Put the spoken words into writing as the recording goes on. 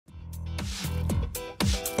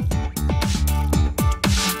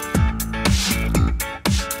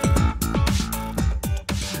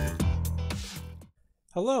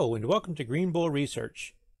Hello and welcome to Green Bull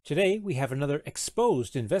Research. Today we have another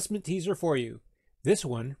exposed investment teaser for you. This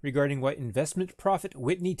one regarding what investment prophet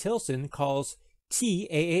Whitney Tilson calls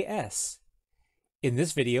TaaS. In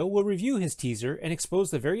this video we'll review his teaser and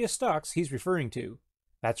expose the various stocks he's referring to.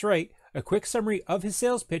 That's right, a quick summary of his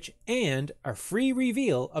sales pitch and a free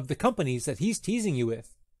reveal of the companies that he's teasing you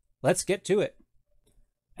with. Let's get to it.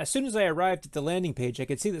 As soon as I arrived at the landing page I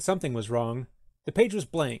could see that something was wrong. The page was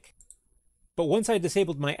blank. But once I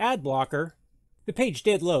disabled my ad blocker, the page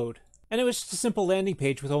did load, and it was just a simple landing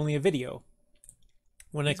page with only a video.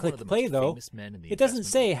 When I clicked play though, it doesn't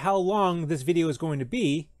say how long this video is going to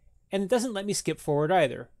be, and it doesn't let me skip forward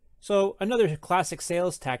either. So another classic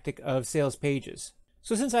sales tactic of sales pages.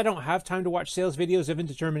 So since I don't have time to watch sales videos of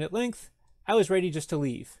indeterminate length, I was ready just to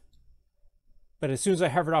leave. But as soon as I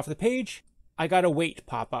hovered off the page, I got a wait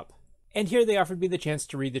pop up. And here they offered me the chance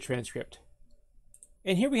to read the transcript.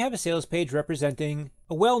 And here we have a sales page representing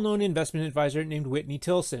a well-known investment advisor named Whitney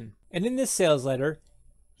Tilson. And in this sales letter,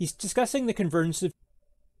 he's discussing the convergence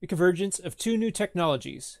of two new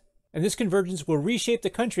technologies. And this convergence will reshape the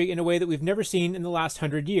country in a way that we've never seen in the last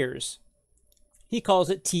 100 years. He calls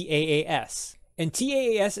it TaaS. And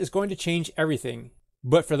TaaS is going to change everything.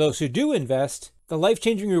 But for those who do invest, the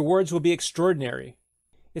life-changing rewards will be extraordinary.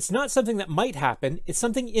 It's not something that might happen, it's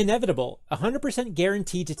something inevitable, 100%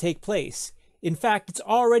 guaranteed to take place. In fact, it's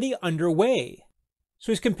already underway.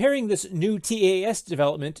 So he's comparing this new TaaS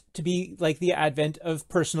development to be like the advent of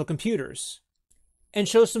personal computers, and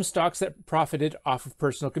shows some stocks that profited off of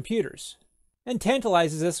personal computers, and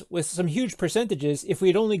tantalizes us with some huge percentages if we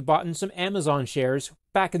had only bought some Amazon shares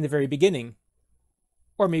back in the very beginning,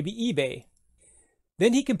 or maybe eBay.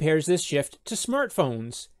 Then he compares this shift to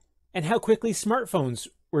smartphones, and how quickly smartphones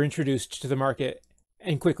were introduced to the market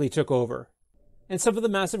and quickly took over, and some of the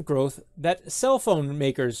massive growth that cell phone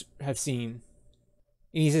makers have seen.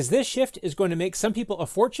 And he says this shift is going to make some people a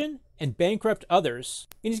fortune and bankrupt others.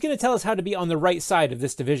 And he's going to tell us how to be on the right side of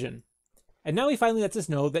this division. And now he finally lets us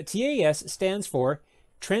know that TaaS stands for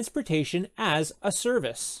Transportation as a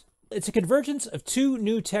Service. It's a convergence of two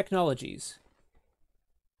new technologies.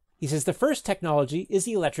 He says the first technology is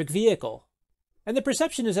the electric vehicle. And the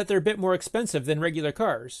perception is that they're a bit more expensive than regular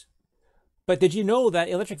cars. But did you know that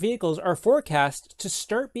electric vehicles are forecast to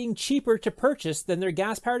start being cheaper to purchase than their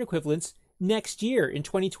gas-powered equivalents next year in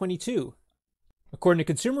 2022? According to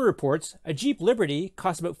Consumer Reports, a Jeep Liberty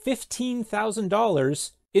costs about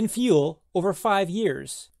 $15,000 in fuel over 5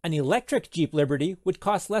 years. An electric Jeep Liberty would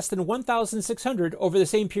cost less than $1,600 over the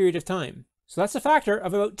same period of time. So that's a factor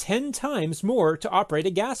of about 10 times more to operate a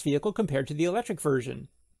gas vehicle compared to the electric version.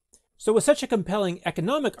 So with such a compelling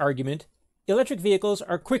economic argument, electric vehicles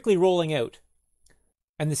are quickly rolling out.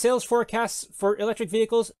 And the sales forecasts for electric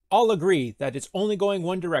vehicles all agree that it's only going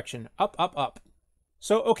one direction, up, up, up.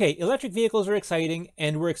 So, okay, electric vehicles are exciting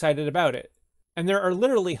and we're excited about it. And there are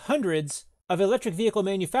literally hundreds of electric vehicle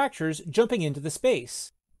manufacturers jumping into the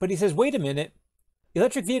space. But he says, wait a minute,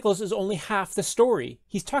 electric vehicles is only half the story.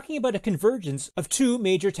 He's talking about a convergence of two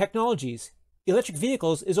major technologies. Electric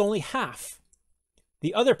vehicles is only half.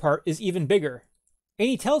 The other part is even bigger. And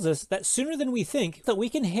he tells us that sooner than we think that we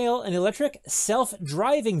can hail an electric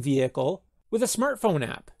self-driving vehicle with a smartphone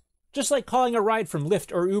app, just like calling a ride from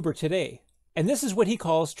Lyft or Uber today. And this is what he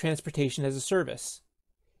calls transportation as a service.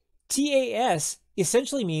 TaaS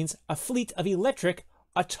essentially means a fleet of electric,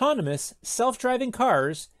 autonomous, self-driving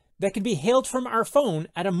cars that can be hailed from our phone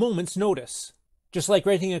at a moment's notice. Just like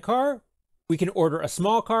renting a car, we can order a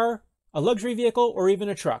small car, a luxury vehicle, or even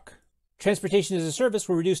a truck. Transportation as a service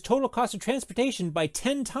will reduce total cost of transportation by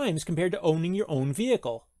 10 times compared to owning your own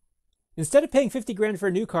vehicle. Instead of paying 50 grand for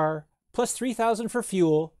a new car, plus 3,000 for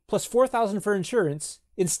fuel, plus 4,000 for insurance,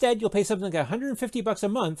 instead you'll pay something like 150 bucks a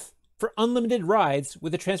month for unlimited rides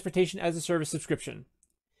with a transportation as a service subscription.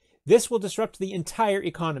 This will disrupt the entire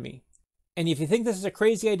economy. And if you think this is a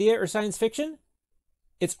crazy idea or science fiction,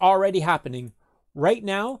 it's already happening. Right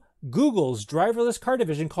now, Google's driverless car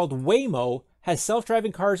division called Waymo has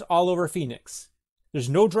self-driving cars all over Phoenix. There's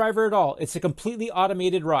no driver at all. It's a completely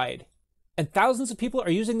automated ride. And thousands of people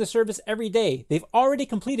are using the service every day. They've already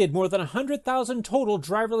completed more than 100,000 total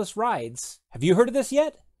driverless rides. Have you heard of this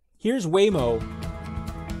yet? Here's Waymo.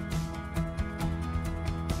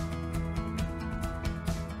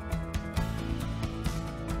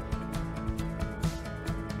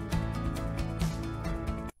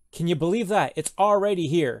 Can you believe that? It's already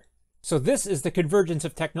here. So this is the convergence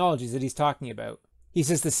of technologies that he's talking about. He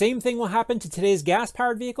says the same thing will happen to today's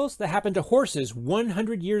gas-powered vehicles that happened to horses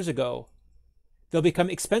 100 years ago. They'll become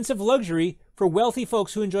expensive luxury for wealthy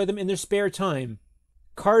folks who enjoy them in their spare time.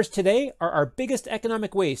 Cars today are our biggest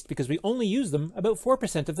economic waste because we only use them about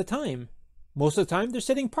 4% of the time. Most of the time, they're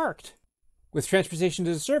sitting parked. With transportation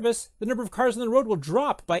as a service, the number of cars on the road will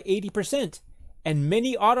drop by 80%, and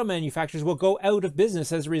many auto manufacturers will go out of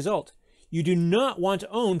business as a result. You do not want to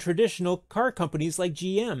own traditional car companies like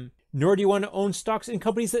GM, nor do you want to own stocks in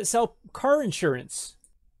companies that sell car insurance.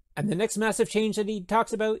 And the next massive change that he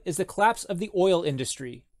talks about is the collapse of the oil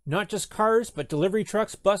industry. Not just cars, but delivery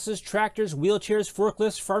trucks, buses, tractors, wheelchairs,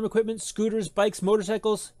 forklifts, farm equipment, scooters, bikes,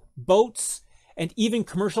 motorcycles, boats, and even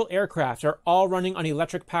commercial aircraft are all running on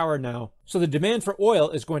electric power now. So the demand for oil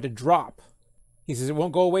is going to drop. He says it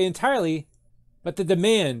won't go away entirely, but the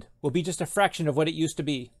demand will be just a fraction of what it used to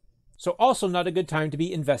be. So also not a good time to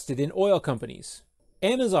be invested in oil companies.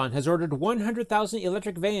 Amazon has ordered 100,000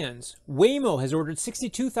 electric vans. Waymo has ordered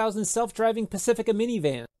 62,000 self-driving Pacifica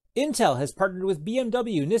minivans. Intel has partnered with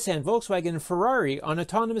BMW, Nissan, Volkswagen, and Ferrari on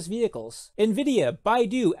autonomous vehicles. Nvidia,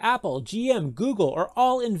 Baidu, Apple, GM, Google are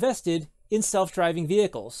all invested in self-driving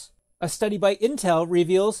vehicles. A study by Intel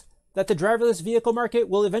reveals that the driverless vehicle market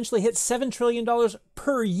will eventually hit $7 trillion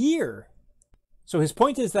per year. So his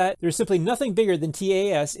point is that there's simply nothing bigger than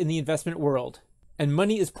TaaS in the investment world, and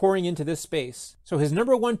money is pouring into this space. So his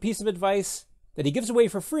number one piece of advice that he gives away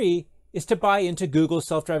for free is to buy into Google's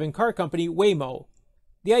self-driving car company, Waymo.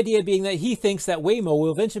 The idea being that he thinks that Waymo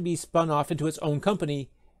will eventually be spun off into its own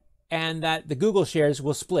company and that the Google shares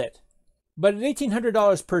will split. But at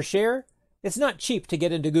 $1,800 per share, it's not cheap to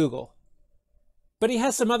get into Google. But he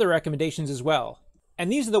has some other recommendations as well.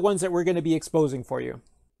 And these are the ones that we're going to be exposing for you.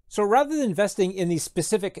 So rather than investing in these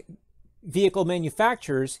specific vehicle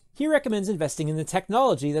manufacturers, he recommends investing in the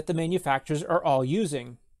technology that the manufacturers are all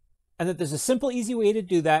using. And that there's a simple, easy way to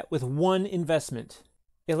do that with one investment.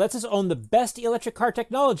 It lets us own the best electric car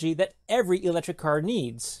technology that every electric car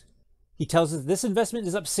needs. He tells us this investment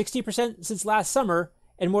is up 60% since last summer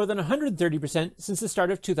and more than 130% since the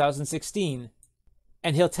start of 2016.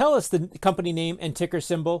 And he'll tell us the company name and ticker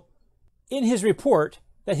symbol in his report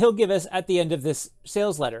that he'll give us at the end of this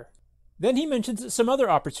sales letter. Then he mentions some other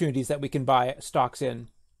opportunities that we can buy stocks in.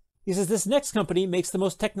 He says this next company makes the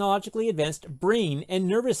most technologically advanced brain and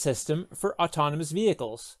nervous system for autonomous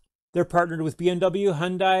vehicles. They're partnered with BMW,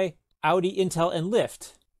 Hyundai, Audi, Intel, and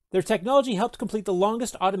Lyft. Their technology helped complete the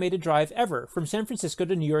longest automated drive ever from San Francisco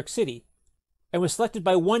to New York City, and was selected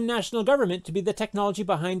by one national government to be the technology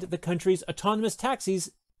behind the country's autonomous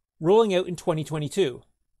taxis rolling out in 2022.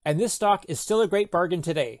 And this stock is still a great bargain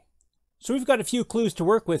today. So we've got a few clues to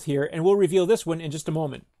work with here, and we'll reveal this one in just a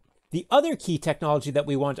moment. The other key technology that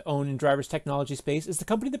we want to own in driver's technology space is the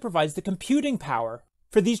company that provides the computing power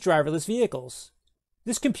for these driverless vehicles.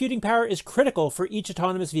 This computing power is critical for each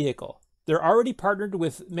autonomous vehicle. They're already partnered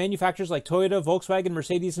with manufacturers like Toyota, Volkswagen,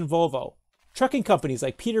 Mercedes, and Volvo, trucking companies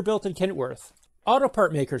like Peterbilt and Kentworth, auto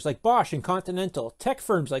part makers like Bosch and Continental, tech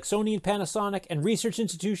firms like Sony and Panasonic, and research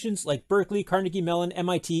institutions like Berkeley, Carnegie Mellon,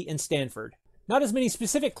 MIT, and Stanford. Not as many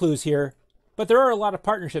specific clues here, but there are a lot of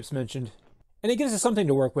partnerships mentioned, and it gives us something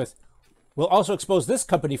to work with. We'll also expose this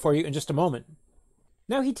company for you in just a moment.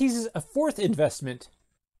 Now he teases a fourth investment,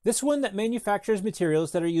 this one that manufactures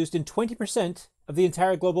materials that are used in 20% of the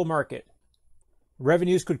entire global market.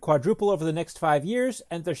 Revenues could quadruple over the next 5 years,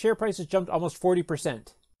 and their share price has jumped almost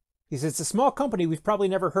 40%. He says it's a small company we've probably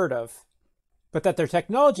never heard of, but that their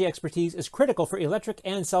technology expertise is critical for electric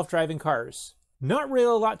and self-driving cars. Not really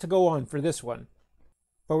a lot to go on for this one,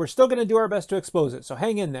 but we're still going to do our best to expose it, so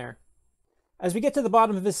hang in there. As we get to the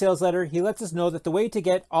bottom of his sales letter, he lets us know that the way to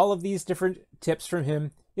get all of these different tips from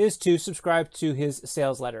him is to subscribe to his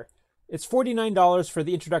sales letter. It's $49 for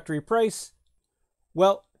the introductory price.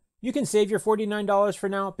 Well, you can save your $49 for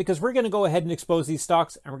now because we're going to go ahead and expose these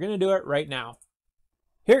stocks, and we're going to do it right now.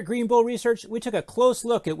 Here at Green Bull Research, we took a close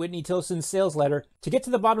look at Whitney Tilson's sales letter to get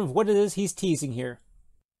to the bottom of what it is he's teasing here.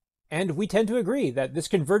 And we tend to agree that this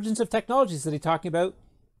convergence of technologies that he's talking about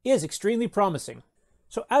is extremely promising.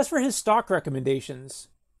 So as for his stock recommendations,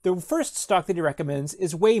 the first stock that he recommends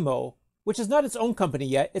is Waymo, which is not its own company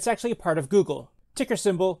yet. It's actually a part of Google, ticker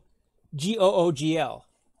symbol GOOGL.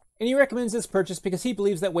 And he recommends this purchase because he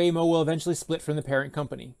believes that Waymo will eventually split from the parent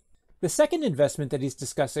company. The second investment that he's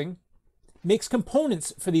discussing makes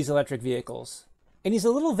components for these electric vehicles. And he's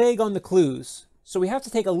a little vague on the clues, so we have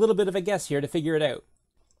to take a little bit of a guess here to figure it out.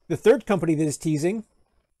 The third company that is teasing,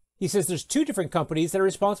 he says there's two different companies that are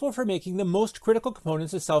responsible for making the most critical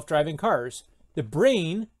components of self-driving cars, the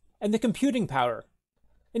brain and the computing power.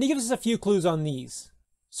 And he gives us a few clues on these,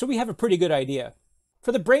 so we have a pretty good idea.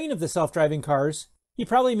 For the brain of the self-driving cars, he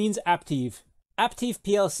probably means Aptiv. Aptiv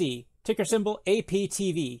PLC, ticker symbol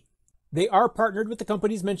APTV. They are partnered with the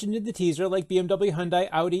companies mentioned in the teaser like BMW, Hyundai,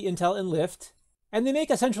 Audi, Intel, and Lyft. and they make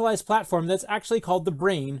a centralized platform that's actually called the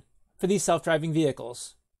brain for these self-driving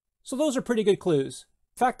vehicles. So those are pretty good clues.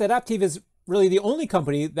 The fact that Aptiv is really the only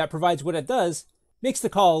company that provides what it does makes the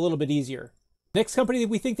call a little bit easier. Next company that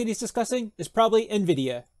we think that he's discussing is probably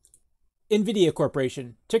NVIDIA. NVIDIA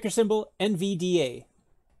Corporation, ticker symbol NVDA.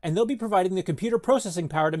 And they'll be providing the computer processing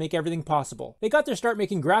power to make everything possible. They got their start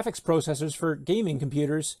making graphics processors for gaming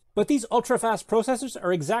computers, but these ultra-fast processors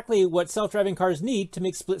are exactly what self-driving cars need to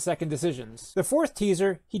make split-second decisions. The fourth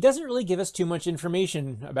teaser, he doesn't really give us too much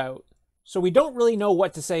information about, so we don't really know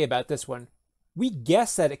what to say about this one. We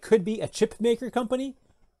guess that it could be a chip maker company,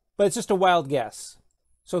 but it's just a wild guess.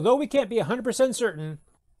 So though we can't be 100% certain,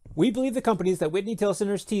 we believe the companies that Whitney Tilson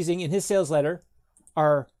is teasing in his sales letter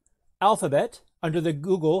are Alphabet, under the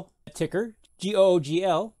Google ticker,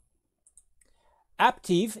 GOOGL,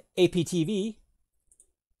 Aptiv, APTV,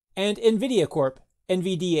 and NVIDIA Corp,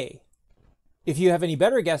 NVDA. If you have any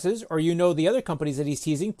better guesses, or you know the other companies that he's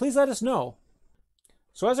teasing, please let us know.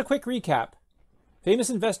 So as a quick recap, famous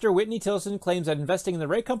investor Whitney Tilson claims that investing in the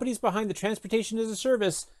right companies behind the transportation as a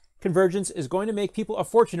service convergence is going to make people a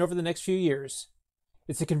fortune over the next few years.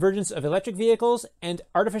 It's the convergence of electric vehicles and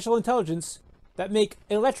artificial intelligence that make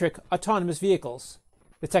electric autonomous vehicles.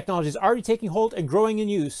 The technology is already taking hold and growing in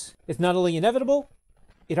use. It's not only inevitable,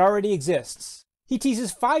 it already exists. He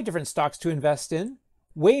teases 5 different stocks to invest in.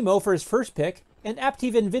 Waymo for his first pick, and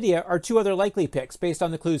Aptiv and NVIDIA are 2 other likely picks based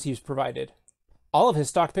on the clues he's provided. All of his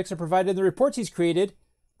stock picks are provided in the reports he's created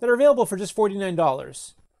that are available for just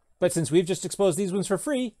 $49. But since we've just exposed these ones for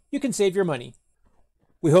free, you can save your money.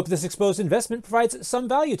 We hope this exposed investment provides some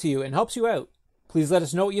value to you and helps you out. Please let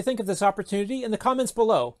us know what you think of this opportunity in the comments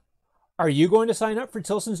below. Are you going to sign up for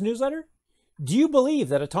Tilson's newsletter? Do you believe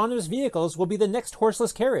that autonomous vehicles will be the next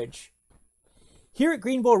horseless carriage? Here at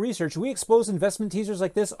Green Bull Research, we expose investment teasers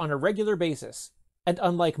like this on a regular basis. And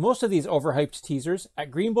unlike most of these overhyped teasers,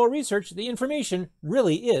 at Green Bull Research, the information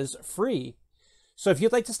really is free. So if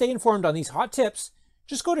you'd like to stay informed on these hot tips,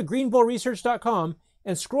 just go to greenbullresearch.com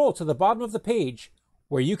and scroll to the bottom of the page,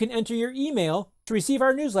 where you can enter your email to receive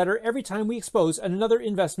our newsletter every time we expose another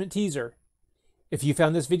investment teaser. If you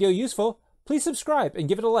found this video useful, please subscribe and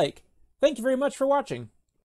give it a like. Thank you very much for watching.